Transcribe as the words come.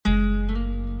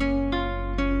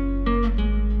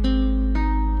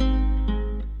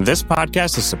This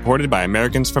podcast is supported by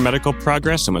Americans for Medical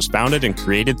Progress and was founded and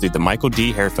created through the Michael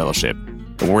D. Hare Fellowship,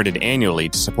 awarded annually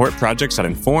to support projects that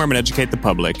inform and educate the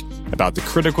public about the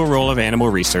critical role of animal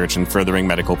research in furthering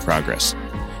medical progress.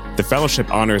 The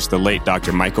fellowship honors the late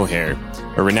Dr. Michael Hare,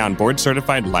 a renowned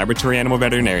board-certified laboratory animal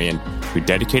veterinarian who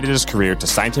dedicated his career to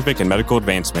scientific and medical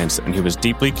advancements and who was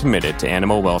deeply committed to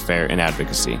animal welfare and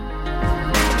advocacy.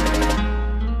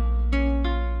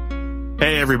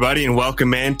 Hey, everybody, and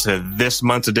welcome in to this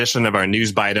month's edition of our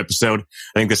News Bite episode.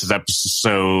 I think this is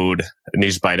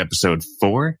News Bite episode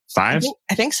 4, 5?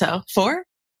 I think so. 4?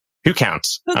 Who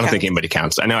counts? I don't think anybody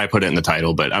counts. I know I put it in the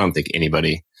title, but I don't think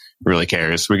anybody really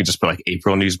cares. We could just put like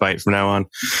April News Bite from now on.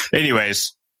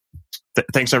 Anyways,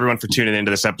 thanks everyone for tuning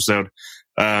into this episode.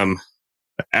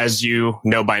 As you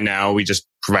know by now, we just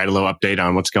provide a little update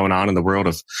on what's going on in the world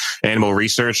of animal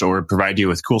research, or provide you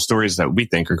with cool stories that we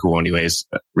think are cool anyways,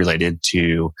 related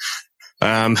to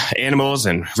animals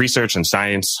and research and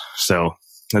science. So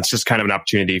it's just kind of an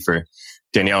opportunity for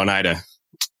Danielle and I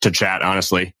to chat,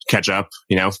 honestly, catch up.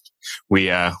 You know, we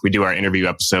do our interview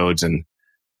episodes, and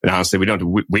honestly, we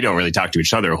don't really talk to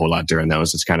each other a whole lot during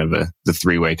those. It's kind of the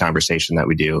three-way conversation that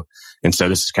we do. And so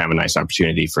this is kind of a nice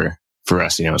opportunity for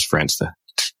us, you know, as friends to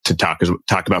talk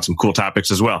about some cool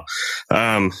topics as well.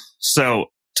 So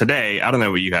today, I don't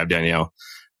know what you have, Danielle.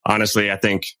 Honestly, I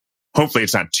think hopefully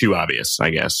it's not too obvious,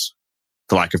 I guess,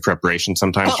 the lack of preparation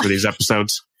sometimes for these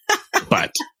episodes.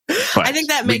 But I think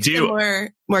that makes them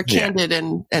more candid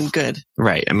and good.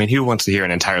 Right. I mean, who wants to hear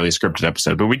an entirely scripted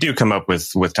episode? But we do come up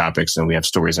with topics, and we have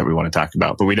stories that we want to talk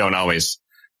about, but we don't always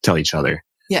tell each other.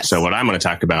 Yes. So what I'm going to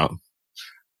talk about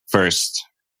first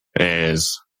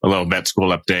is a little vet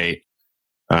school update.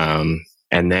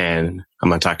 And then I'm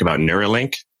going to talk about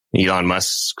Neuralink, Elon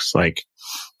Musk's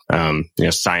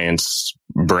science,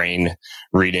 brain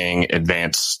reading,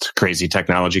 advanced, crazy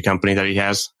technology company that he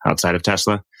has outside of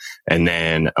Tesla. And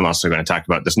then I'm also going to talk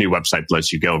about this new website that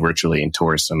lets you go virtually and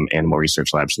tour some animal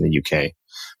research labs in the UK.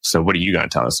 So what are you going to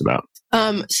tell us about?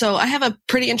 So I have a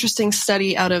pretty interesting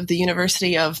study out of the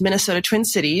University of Minnesota Twin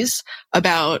Cities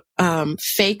about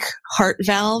fake heart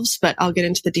valves, but I'll get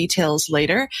into the details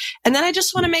later. And then I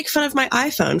just want to make fun of my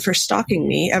iPhone for stalking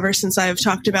me ever since I've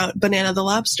talked about Banana the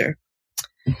lobster.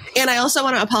 And I also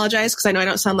want to apologize because I know I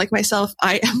don't sound like myself.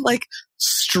 I am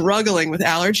struggling with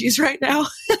allergies right now.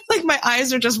 My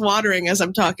eyes are just watering as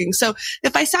I'm talking. So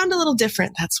if I sound a little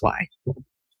different, that's why.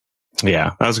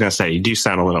 Yeah, I was going to say, you do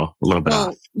sound a little bit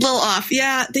off. A little off,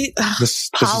 yeah.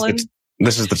 Pollen.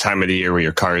 This is the time of the year where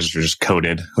your cars are just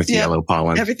coated with yellow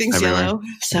pollen. Everything's everywhere. Yellow,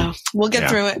 so we'll get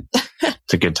through it.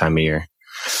 It's a good time of year.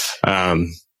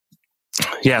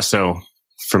 So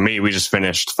for me, we just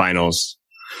finished finals.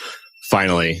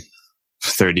 Finally,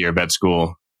 third year vet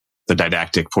school. The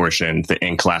didactic portion, the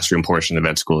in-classroom portion of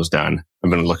vet school is done.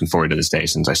 I've been looking forward to this day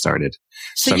since I started.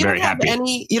 So I'm very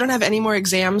happy. You don't have any more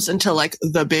exams until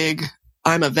the big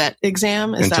I'm a vet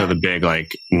exam? Until the big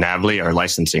NAVLE, or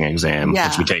licensing exam,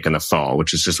 which we take in the fall,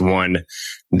 which is just one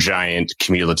giant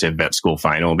cumulative vet school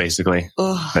final, basically.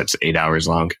 Ugh. That's 8 hours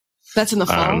long. That's in the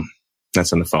fall?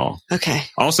 That's in the fall. Okay.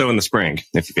 Also in the spring,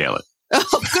 if you fail it.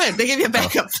 Oh, good. They gave you a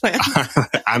backup plan.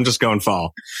 I'm just going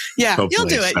fall. Yeah,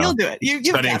 hopefully. You'll do it. So, you'll do it. You're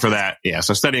studying for that. Yeah.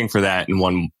 So studying for that, and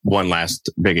one last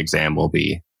big exam will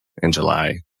be in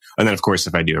July. And then, of course,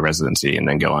 if I do a residency and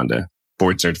then go on to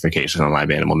board certification on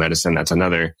live animal medicine, that's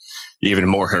another even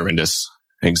more horrendous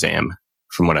exam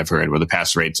from what I've heard, where the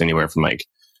pass rate's anywhere from I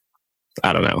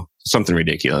don't know, something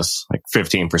ridiculous,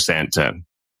 15% to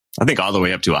I think all the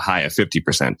way up to a high of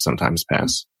 50% sometimes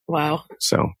pass. Wow.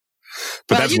 So.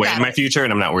 But that's way in my future,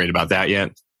 and I'm not worried about that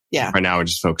yet. Yeah. Right now, we're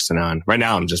just focusing on. Right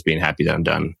now, I'm just being happy that I'm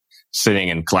done sitting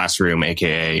in classroom,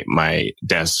 aka my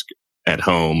desk at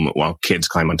home, while kids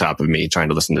climb on top of me trying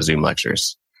to listen to Zoom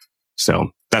lectures.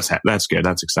 So that's good.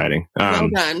 That's exciting.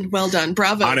 Well done.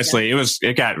 Bravo. Honestly,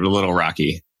 it got a little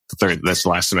rocky this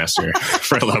last semester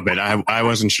for a little bit. I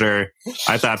wasn't sure.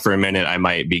 I thought for a minute I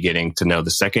might be getting to know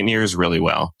the second years really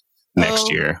well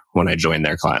next year when I joined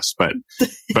their class. But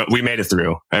we made it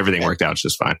through. Everything worked out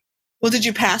just fine. Well, did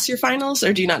you pass your finals,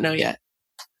 or do you not know yet?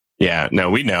 Yeah, no,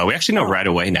 we know. We actually know right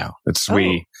away now.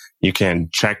 You can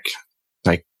check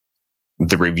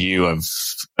the review of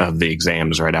the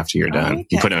exams right after you're done. Okay.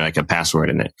 You put in a password,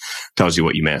 and it tells you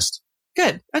what you missed.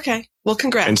 Good. Okay. Well,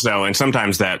 congrats. And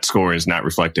sometimes that score is not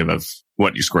reflective of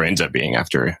what your score ends up being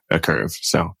after a curve.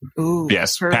 So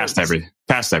yes, passed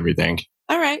everything.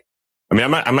 All right. I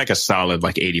mean, I'm a solid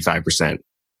 85%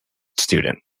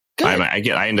 student. Good.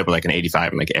 I end up with an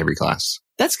 85 in every class.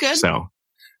 That's good. So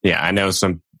yeah, I know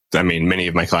many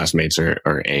of my classmates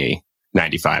are A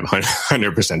 95,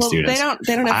 100% students.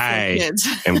 They don't have kids.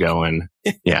 am going,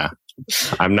 yeah.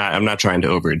 I'm not trying to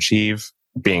overachieve.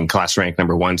 Being class rank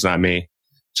number 1's not me.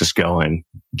 Just go and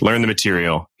learn the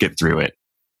material, get through it,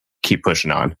 keep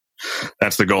pushing on.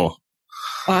 That's the goal.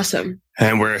 Awesome.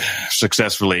 And we're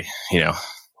successfully,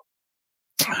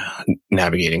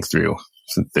 navigating through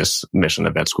this mission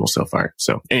of vet school so far.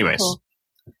 So anyways, cool.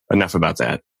 Enough about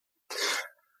that.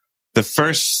 The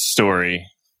first story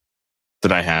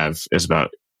that I have is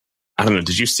about, I don't know,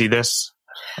 did you see this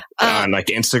on like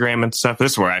Instagram and stuff?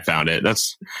 This is where I found it.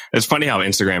 It's funny how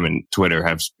Instagram and Twitter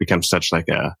have become such like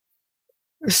a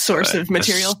source of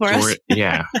material for us.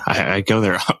 Yeah. I go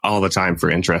there all the time for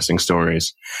interesting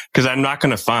stories because I'm not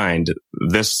going to find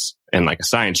this in like a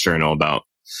science journal about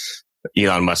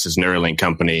Elon Musk's Neuralink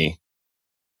company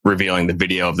revealing the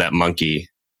video of that monkey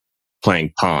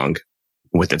playing Pong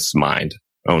with its mind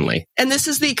only. And this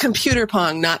is the computer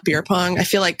Pong, not beer pong. I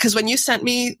feel like, because when you sent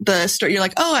me the story, you're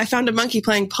like, oh, I found a monkey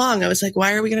playing Pong. I was like,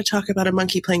 why are we going to talk about a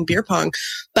monkey playing beer pong?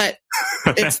 But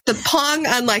it's the Pong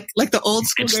on like the old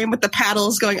school game with the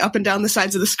paddles going up and down the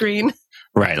sides of the screen.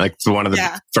 Right. Like one of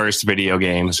the first video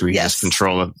games where you just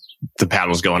control the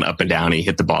paddles going up and down and you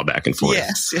hit the ball back and forth.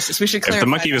 Yes. We should clarify. If the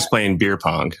monkey was playing beer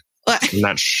pong, I'm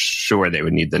not sure they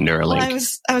would need the Neuralink. Well,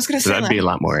 I was going to say that'd be a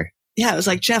lot more. Yeah, I was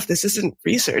like, Jeff, this isn't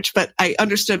research, but I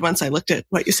understood once I looked at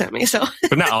what you sent me. So,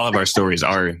 but not all of our stories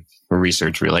are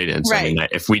research related. So, right. I mean,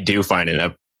 if we do find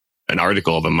an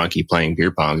article of a monkey playing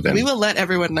beer pong, then we will let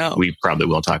everyone know. We probably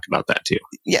will talk about that too.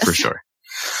 Yes, for sure.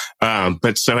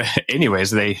 But so,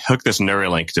 anyways, they hook this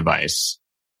Neuralink device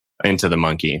into the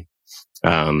monkey,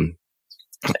 and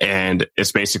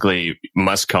it's basically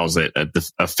Musk calls it a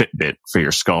Fitbit for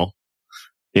your skull,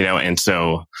 and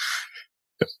so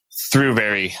through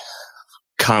very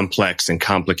complex and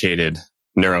complicated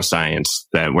neuroscience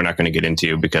that we're not going to get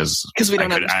into because we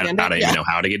don't understand I don't even know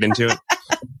how to get into it.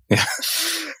 Yeah.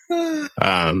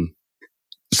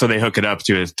 So they hook it up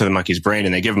to the monkey's brain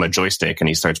and they give him a joystick and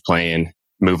he starts playing,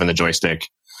 moving the joystick,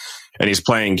 and he's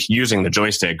playing using the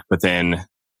joystick. But then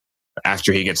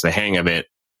after he gets the hang of it,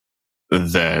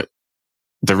 the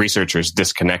researchers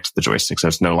disconnect the joystick, so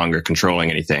it's no longer controlling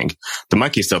anything. The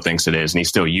monkey still thinks it is, and he's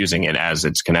still using it as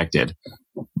it's connected,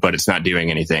 but it's not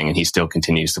doing anything, and he still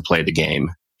continues to play the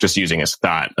game, just using his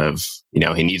thought of,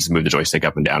 he needs to move the joystick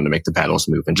up and down to make the paddles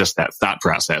move, and just that thought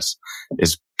process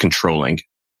is controlling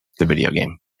the video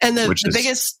game. And the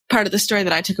biggest part of the story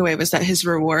that I took away was that his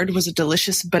reward was a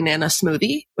delicious banana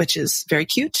smoothie, which is very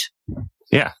cute.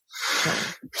 Yeah.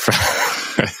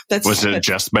 Was it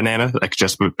just banana? Like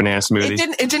just banana smoothie?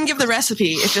 It didn't give the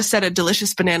recipe. It just said a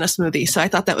delicious banana smoothie. So I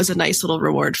thought that was a nice little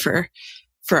reward for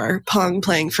our Pong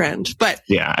playing friend. But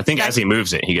yeah, I think as he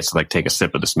moves it, he gets to like take a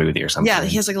sip of the smoothie or something. Yeah,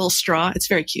 he has like a little straw. It's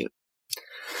very cute.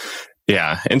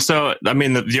 Yeah. And so, I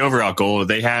mean, the overall goal,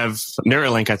 they have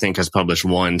Neuralink, I think, has published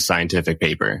one scientific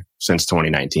paper since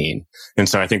 2019. And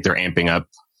so I think they're amping up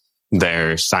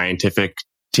their scientific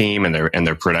team and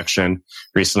their production.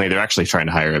 Recently, they're actually trying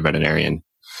to hire a veterinarian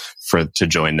to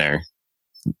join their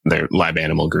lab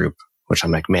animal group, which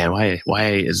I'm like, man,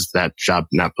 why is that job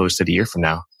not posted a year from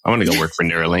now? I want to go work for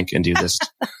Neuralink and do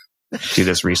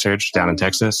this research down in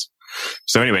Texas.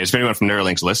 So anyways, if anyone from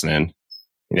Neuralink's listening,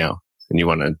 and you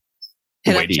want to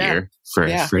wait a year for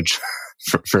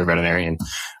a veterinarian,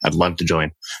 I'd love to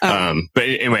join. But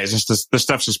anyways, the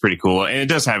stuff's just pretty cool. And it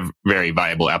does have very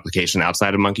viable application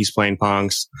outside of monkeys playing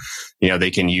Pongs.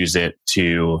 They can use it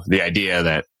the idea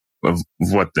that of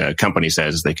what the company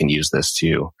says, they can use this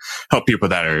to help people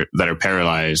that are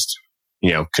paralyzed,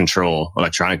 control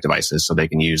electronic devices. So they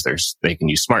can use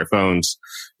smartphones.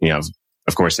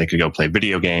 Of course, they could go play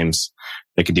video games.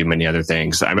 They could do many other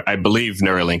things. I believe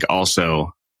Neuralink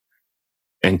also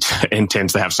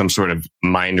intends to have some sort of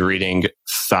mind reading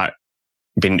thought,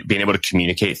 being able to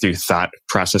communicate through thought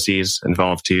processes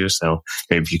involved too. So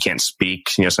maybe if you can't speak,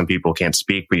 some people can't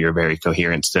speak, but you're very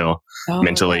coherent still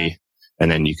mentally. Okay. And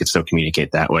then you could still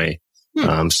communicate that way.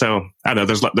 So I don't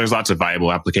know, there's lots of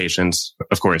viable applications.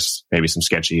 Of course, maybe some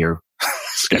sketchy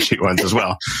ones as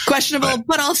well. Questionable,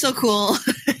 but also cool.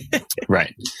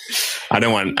 Right. I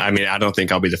don't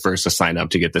think I'll be the first to sign up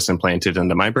to get this implanted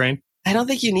into my brain. I don't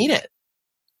think you need it.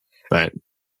 But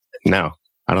no,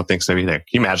 I don't think so either. Can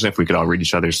you imagine if we could all read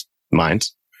each other's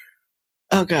minds?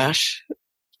 Oh gosh.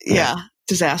 Yeah.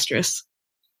 Disastrous.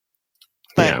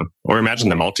 But, yeah. Or imagine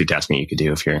the multitasking you could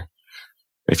do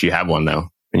if you have one though,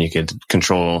 and you could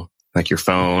control like your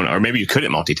phone, or maybe you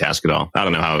couldn't multitask at all. I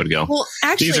don't know how it would go. Well,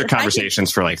 actually, these are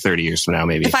conversations for like 30 years from now,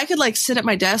 maybe. If I could like sit at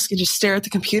my desk and just stare at the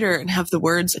computer and have the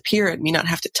words appear and me not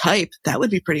have to type, that would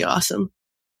be pretty awesome.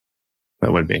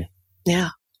 That would be. Yeah.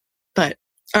 But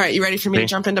All right. You ready for me to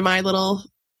jump into my little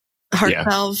heart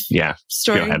valve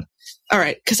story? Go ahead. All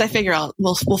right. Because I figure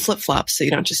we'll flip flop so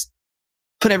you don't just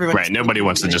put everyone. Right. Nobody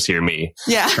wants to just hear me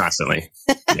constantly.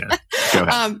 Yeah. Go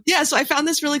ahead. So I found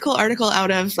this really cool article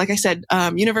out of, like I said,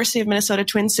 University of Minnesota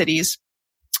Twin Cities,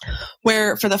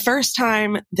 where for the first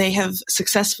time they have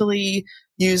successfully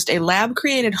used a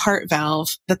lab-created heart valve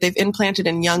that they've implanted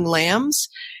in young lambs.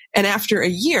 And after a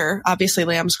year, obviously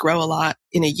lambs grow a lot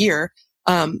in a year,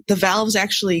 the valves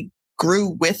actually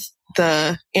grew with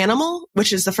the animal,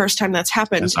 which is the first time that's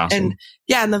happened. That's awesome.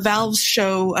 And the valves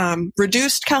show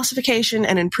reduced calcification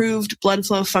and improved blood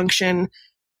flow function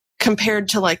compared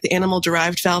to like the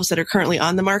animal-derived valves that are currently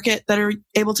on the market that are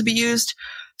able to be used.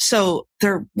 So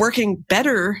they're working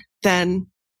better than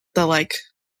the like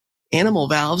animal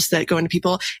valves that go into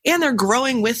people, and they're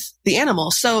growing with the animal.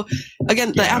 So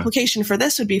again, the application for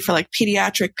this would be for like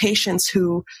pediatric patients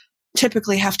who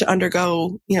typically have to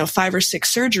undergo, 5 or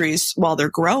 6 surgeries while they're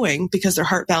growing because their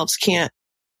heart valves can't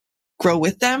grow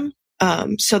with them.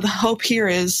 So the hope here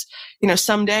is,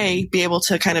 someday be able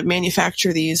to kind of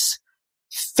manufacture these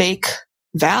fake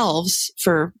valves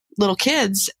for little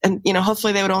kids. And,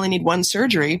 hopefully they would only need 1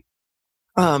 surgery.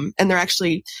 And they're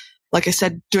actually, like I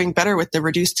said, doing better with the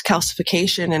reduced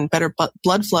calcification and better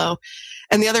blood flow.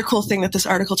 And the other cool thing that this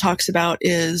article talks about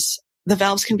is the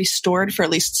valves can be stored for at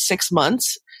least 6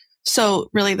 months. So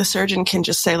really the surgeon can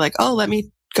just say like, oh, let me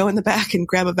go in the back and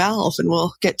grab a valve and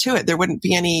we'll get to it. There wouldn't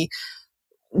be any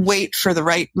wait for the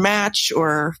right match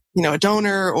or, a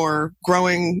donor or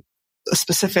growing a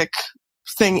specific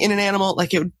thing in an animal.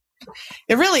 Like it's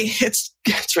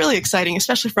really exciting,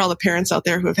 especially for all the parents out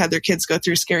there who have had their kids go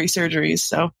through scary surgeries.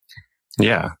 So.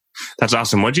 Yeah, that's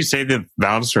awesome. What did you say the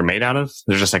valves were made out of?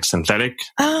 They're just like synthetic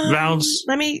valves?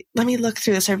 Let me look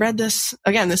through this. I read this.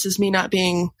 Again, this is me not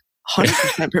being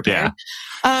 100% prepared.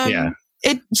 I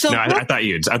thought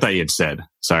you had said.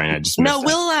 Sorry, I just missed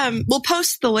we'll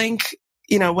post the link,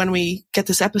 when we get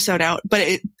this episode out.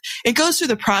 But it goes through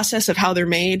the process of how they're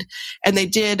made, and they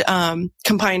did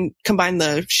combine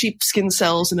the sheep skin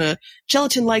cells in a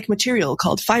gelatin-like material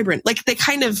called fibrin. Like they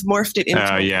kind of morphed it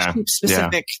into a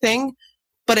sheep-specific thing,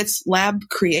 but it's lab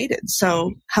created.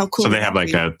 So how cool! So they have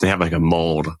like a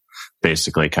mold,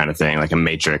 basically, kind of thing, like a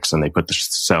matrix, and they put the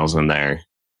cells in there.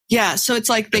 Yeah, so it's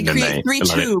like they create 3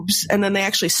 tubes, and then they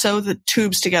actually sew the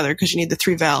tubes together because you need the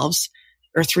 3 valves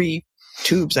or 3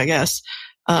 tubes, I guess.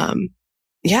 And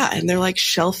they're like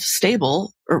shelf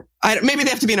stable, or maybe they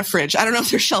have to be in a fridge. I don't know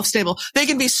if they're shelf stable. They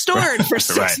can be stored for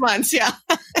 6 months. Yeah,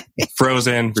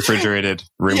 frozen, refrigerated,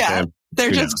 room temp.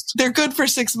 They're good for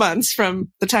 6 months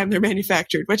from the time they're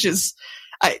manufactured, which is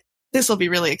this will be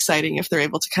really exciting if they're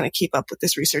able to kind of keep up with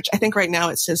this research. I think right now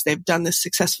it says they've done this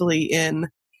successfully in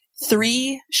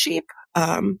 3 sheep,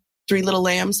 3 little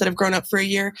lambs that have grown up for a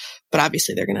year, but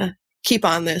obviously they're going to keep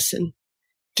on this and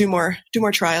do more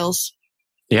trials.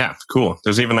 Yeah, cool.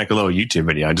 There's even like a little YouTube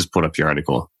video. I just pulled up your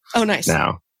article. Oh, nice.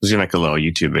 Now, there's even like a little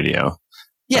YouTube video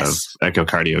of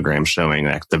echocardiogram showing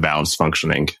like the valves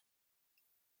functioning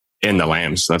in the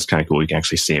lambs. So that's kind of cool. You can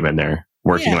actually see them in there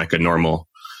working like a normal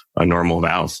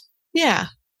valve. Yeah.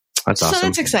 That's awesome. So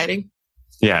that's exciting.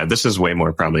 Yeah, this is way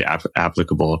more probably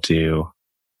applicable to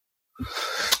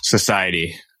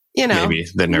society, maybe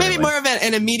more of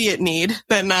an immediate need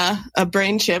than a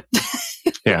brain chip.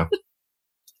 Yeah,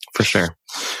 for sure.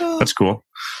 That's cool.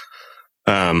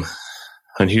 And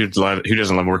who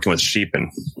doesn't love working with sheep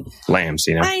and lambs?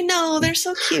 I know, they're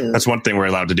so cute. That's one thing we're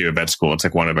allowed to do at vet school. It's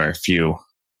like one of our few.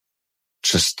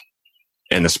 Just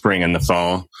in the spring and the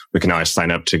fall, we can always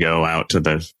sign up to go out to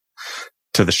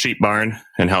the sheep barn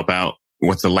and help out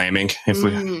with the lambing if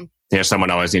we.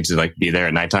 Someone always needs to like be there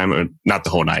at nighttime, or not the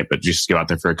whole night, but just go out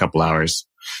there for a couple hours.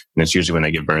 And it's usually when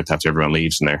they give birth after everyone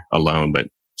leaves and they're alone, but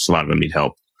a lot of them need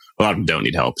help. A lot of them don't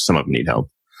need help. Some of them need help.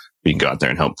 We can go out there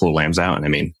and help pull lambs out. And I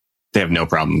mean, they have no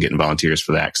problem getting volunteers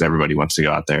for that because everybody wants to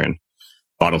go out there and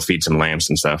bottle feed some lambs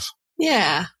and stuff.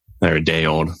 Yeah. They're a day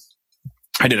old.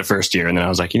 I did it first year and then I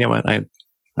was like, you know what? I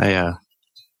don't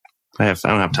have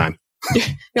time.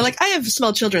 You're like, I have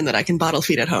small children that I can bottle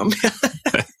feed at home.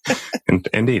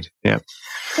 Indeed. Yeah.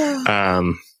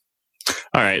 All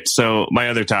right. So my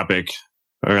other topic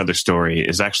or other story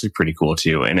is actually pretty cool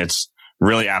too. And it's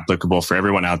really applicable for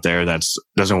everyone out there that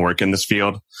doesn't work in this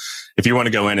field. If you want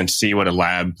to go in and see what a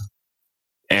lab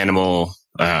animal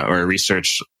or a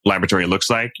research laboratory looks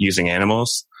like using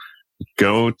animals,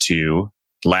 go to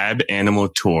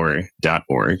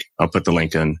labanimaltour.org. I'll put the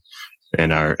link in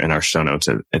our show notes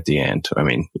at the end. I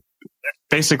mean,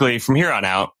 basically from here on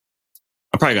out,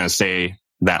 I'm probably going to say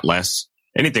that less.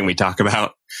 Anything we talk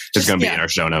about is going to be in our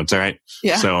show notes. All right.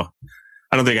 Yeah. So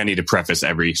I don't think I need to preface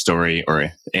every story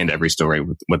or end every story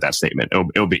with that statement.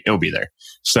 It'll be there.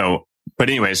 So, but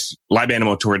anyways,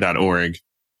 liveanimaltour.org.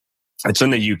 It's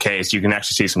in the UK, so you can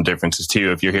actually see some differences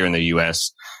too. If you're here in the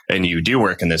US and you do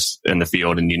work in the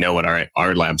field and you know what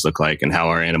our labs look like and how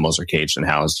our animals are caged and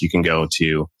housed, you can go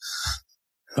to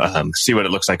see what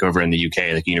it looks like over in the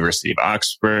UK, like University of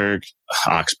Oxford,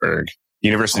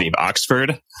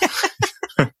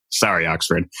 sorry,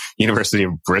 Oxford, University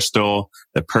of Bristol,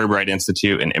 the Pirbright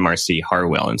Institute, and MRC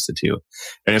Harwell Institute.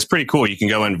 And it's pretty cool. You can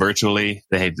go in virtually.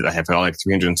 They have all like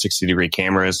 360-degree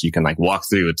cameras. You can like walk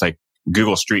through. It's like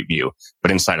Google Street View, but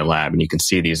inside a lab, and you can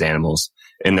see these animals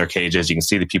in their cages. You can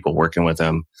see the people working with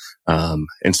them.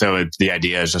 And so the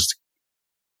idea is just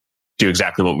do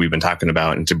exactly what we've been talking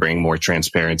about and to bring more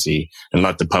transparency and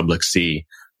let the public see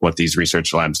what these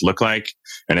research labs look like.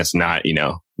 And it's not,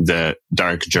 the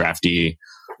dark, drafty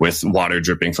with water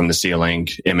dripping from the ceiling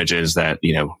images that,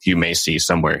 you may see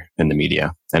somewhere in the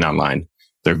media and online.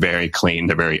 They're very clean.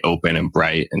 They're very open and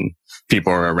bright, and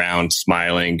people are around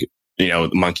smiling.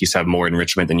 The monkeys have more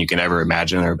enrichment than you can ever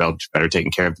imagine. They're better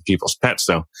taking care of the people's pets.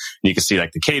 So you can see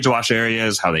like the cage wash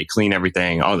areas, how they clean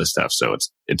everything, all this stuff. So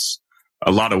it's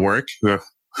a lot of work,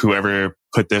 whoever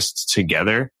put this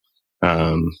together.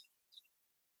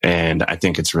 And I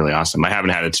think it's really awesome. I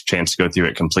haven't had a chance to go through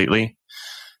it completely,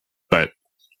 but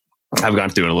I've gone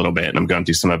through it a little bit and I'm going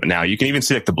through some of it now. You can even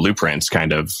see like the blueprints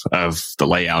kind of the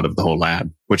layout of the whole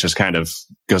lab, which is kind of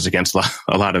goes against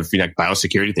a lot of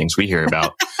biosecurity things we hear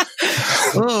about.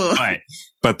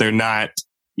 But they're not,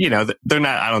 I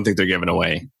don't think they're giving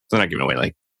away. They're not giving away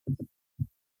like,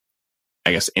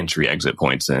 I guess, entry exit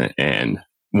points and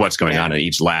what's going on in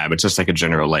each lab. It's just like a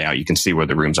general layout. You can see where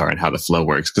the rooms are and how the flow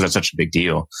works because that's such a big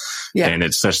deal. Yeah. And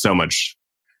it's just so much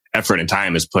effort and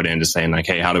time is put into saying like,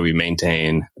 hey, how do we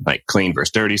maintain like clean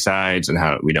versus dirty sides and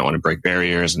how we don't want to break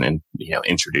barriers and then,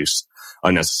 introduce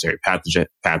unnecessary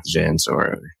pathogens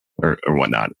or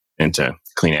whatnot into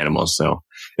clean animals. So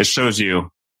it shows you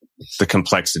the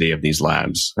complexity of these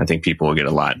labs. I think people will get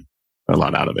a lot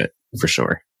out of it for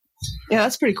sure. Yeah,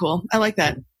 that's pretty cool. I like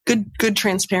that. Good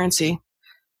transparency.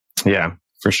 Yeah,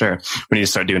 for sure. We need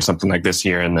to start doing something like this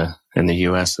here in the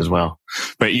US as well.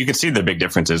 But you can see the big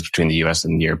differences between the US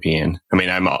and the European. I mean,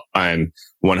 I'm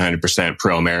 100%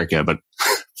 pro America, but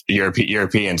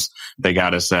Europeans, they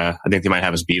got us, I think they might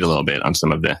have us beat a little bit on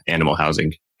some of the animal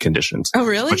housing conditions. Oh,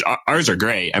 really? Which ours are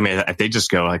great. I mean, if they just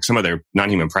go like some of their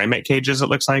non-human primate cages, it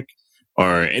looks like,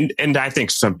 and I think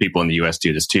some people in the US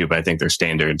do this too, but I think their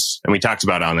standards, and we talked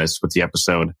about on this with the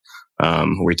episode,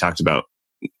 where we talked about,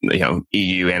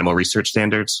 EU animal research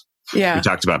standards. Yeah. We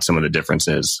talked about some of the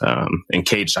differences, in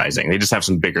cage sizing. They just have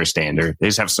some bigger standard. They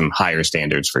just have some higher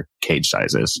standards for cage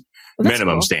sizes,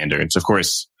 minimum standards. Of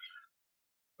course,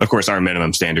 our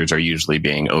minimum standards are usually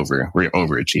we're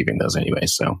overachieving those anyway.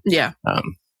 So, yeah.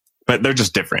 But they're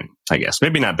just different, I guess.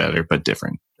 Maybe not better, but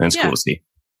different. And it's cool to see.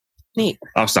 Neat.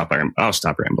 I'll stop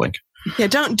rambling. Yeah,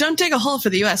 don't dig a hole for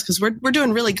the US because we're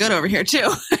doing really good over here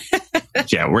too.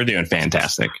 Yeah, we're doing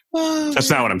fantastic. That's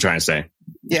not what I'm trying to say.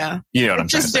 Yeah. You know what I'm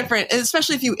trying to say. It's just different,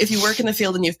 especially if you work in the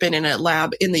field and you've been in a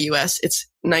lab in the US, it's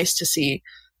nice to see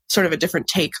sort of a different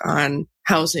take on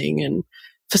housing and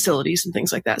facilities and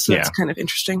things like that. So that's kind of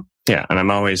interesting. Yeah, and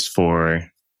I'm always for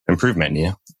improvement.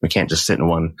 We can't just sit in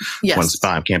one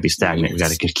spot. Can't be stagnant. We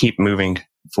got to keep moving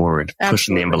forward,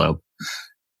 pushing the envelope.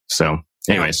 So,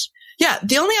 anyways. Yeah,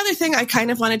 the only other thing I kind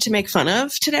of wanted to make fun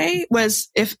of today was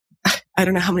I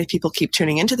don't know how many people keep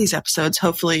tuning into these episodes,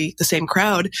 hopefully the same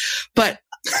crowd, but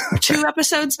 2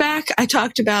 episodes back, I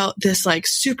talked about this like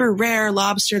super rare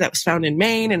lobster that was found in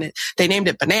Maine and they named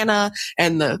it Banana,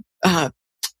 and the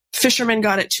fishermen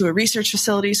got it to a research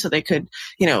facility so they could,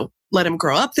 let him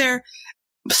grow up there.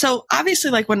 So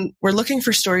obviously, like when we're looking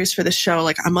for stories for this show,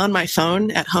 like I'm on my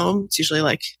phone at home. It's usually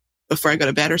like before I go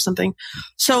to bed or something.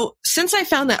 So since I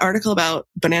found that article about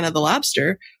Banana the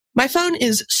lobster, my phone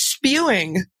is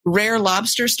spewing rare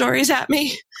lobster stories at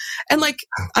me. And like,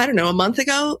 I don't know, a month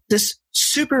ago, this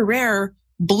super rare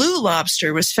blue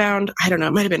lobster was found. I don't know,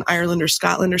 it might have been Ireland or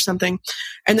Scotland or something.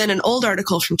 And then an old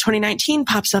article from 2019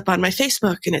 pops up on my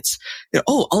Facebook and it's,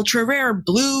 ultra rare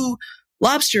blue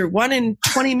lobster, 1 in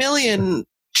 20 million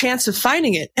chance of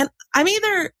finding it. And I'm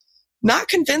either not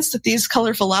convinced that these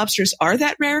colorful lobsters are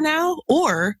that rare now,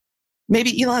 or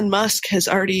maybe Elon Musk has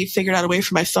already figured out a way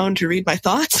for my phone to read my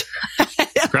thoughts.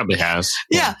 Probably has.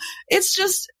 Yeah.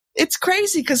 It's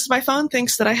crazy because my phone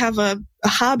thinks that I have a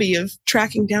hobby of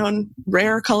tracking down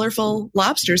rare, colorful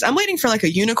lobsters. I'm waiting for like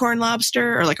a unicorn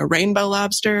lobster or like a rainbow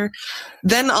lobster.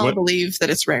 Then I'll believe that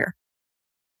it's rare.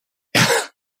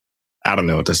 I don't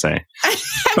know what to say.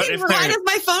 Why does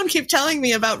my phone keep telling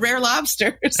me about rare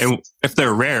lobsters? And if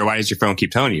they're rare, why does your phone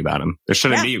keep telling you about them? There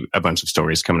shouldn't be a bunch of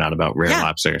stories coming out about rare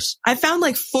lobsters. I found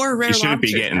like 4 rare lobsters.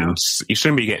 You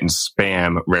shouldn't be getting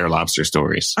spam rare lobster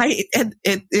stories.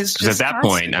 It is just at that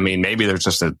point, I mean, maybe there's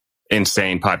just an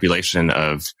insane population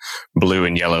of blue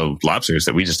and yellow lobsters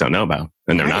that we just don't know about,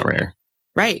 and they're not rare.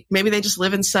 Right. Maybe they just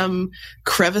live in some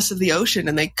crevice of the ocean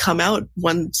and they come out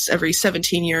once every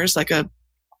 17 years, like a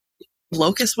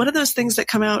locust. What are those things that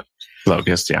come out?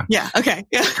 Locust, yeah. Yeah. Okay.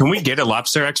 Yeah. Can we get a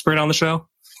lobster expert on the show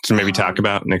to maybe talk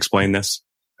about and explain this?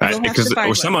 Because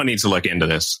someone needs to look into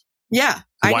this. Yeah.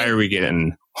 Why are we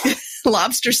getting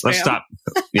lobster spam?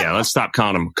 Let's stop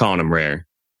calling them rare.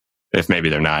 If maybe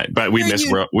they're not. But we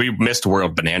missed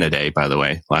World Banana Day, by the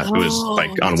way. It was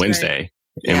like on Wednesday. Right.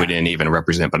 And we didn't even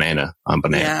represent banana on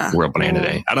World Banana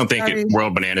Day. I don't think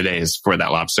World Banana Day is for that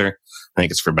lobster. I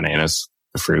think it's for bananas,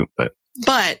 the fruit. But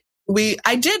I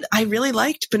really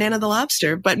liked Banana the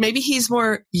lobster, but maybe he's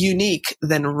more unique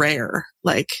than rare.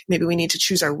 Like maybe we need to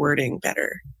choose our wording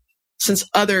better, since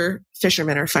other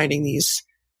fishermen are finding these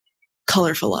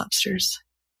colorful lobsters.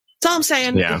 That's all I'm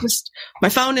saying. Yeah. My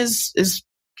phone is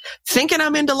thinking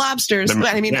I'm into lobsters.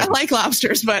 I mean, I like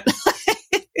lobsters, but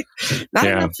not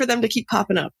enough for them to keep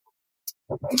popping up.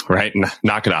 Right?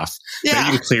 Knock it off. Yeah. Maybe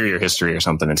you can clear your history or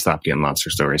something and stop getting lobster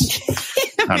stories.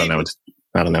 I don't know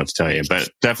what to tell you, but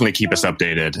definitely keep us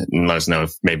updated and let us know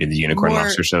if maybe the unicorn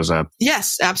lobster shows up.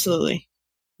 Yes, absolutely.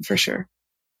 For sure.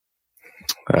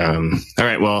 All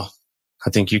right. Well, I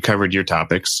think you covered your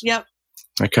topics. Yep.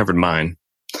 I covered mine.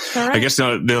 All right. I guess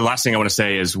the last thing I want to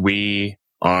say is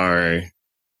our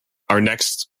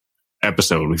next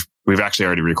episode, we've actually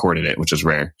already recorded it, which is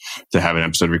rare to have an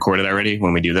episode recorded already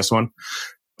when we do this one.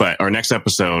 But our next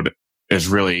episode is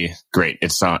really great.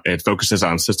 It focuses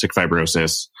on cystic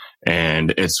fibrosis,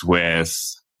 and it's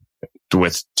with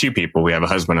 2 people. We have a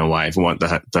husband and wife.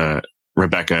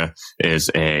 Rebecca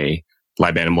is a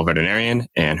live animal veterinarian,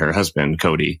 and her husband,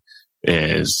 Cody,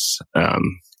 is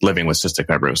living with cystic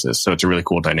fibrosis. So it's a really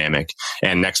cool dynamic.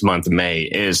 And next month, May,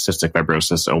 is Cystic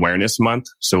Fibrosis Awareness Month.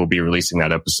 So we'll be releasing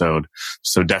that episode.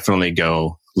 So definitely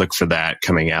go look for that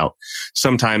coming out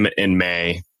sometime in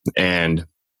May. And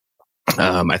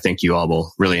I think you all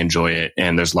will really enjoy it.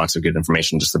 And there's lots of good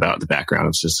information just about the background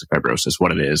of cystic fibrosis,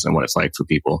 what it is and what it's like for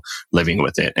people living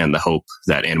with it, and the hope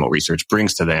that animal research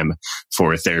brings to them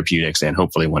for therapeutics and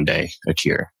hopefully one day a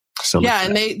cure. So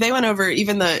and they went over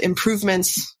even the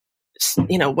improvements,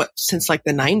 since like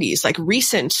the 90s, like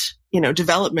recent,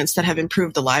 developments that have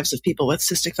improved the lives of people with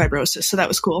cystic fibrosis. So that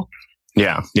was cool.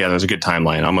 Yeah. There's a good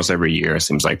timeline. Almost every year, it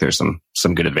seems like there's some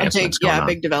good advancements going on.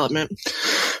 Big development.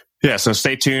 Yeah. So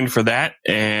stay tuned for that.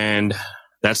 And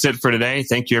that's it for today.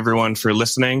 Thank you everyone for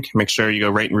listening. Make sure you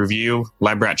go rate and review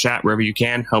Lab Rat Chat wherever you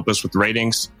can. Help us with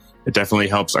ratings. It definitely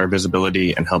helps our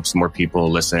visibility and helps more people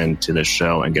listen to this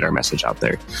show and get our message out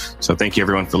there. So thank you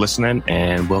everyone for listening,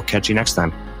 and we'll catch you next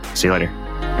time. See you later.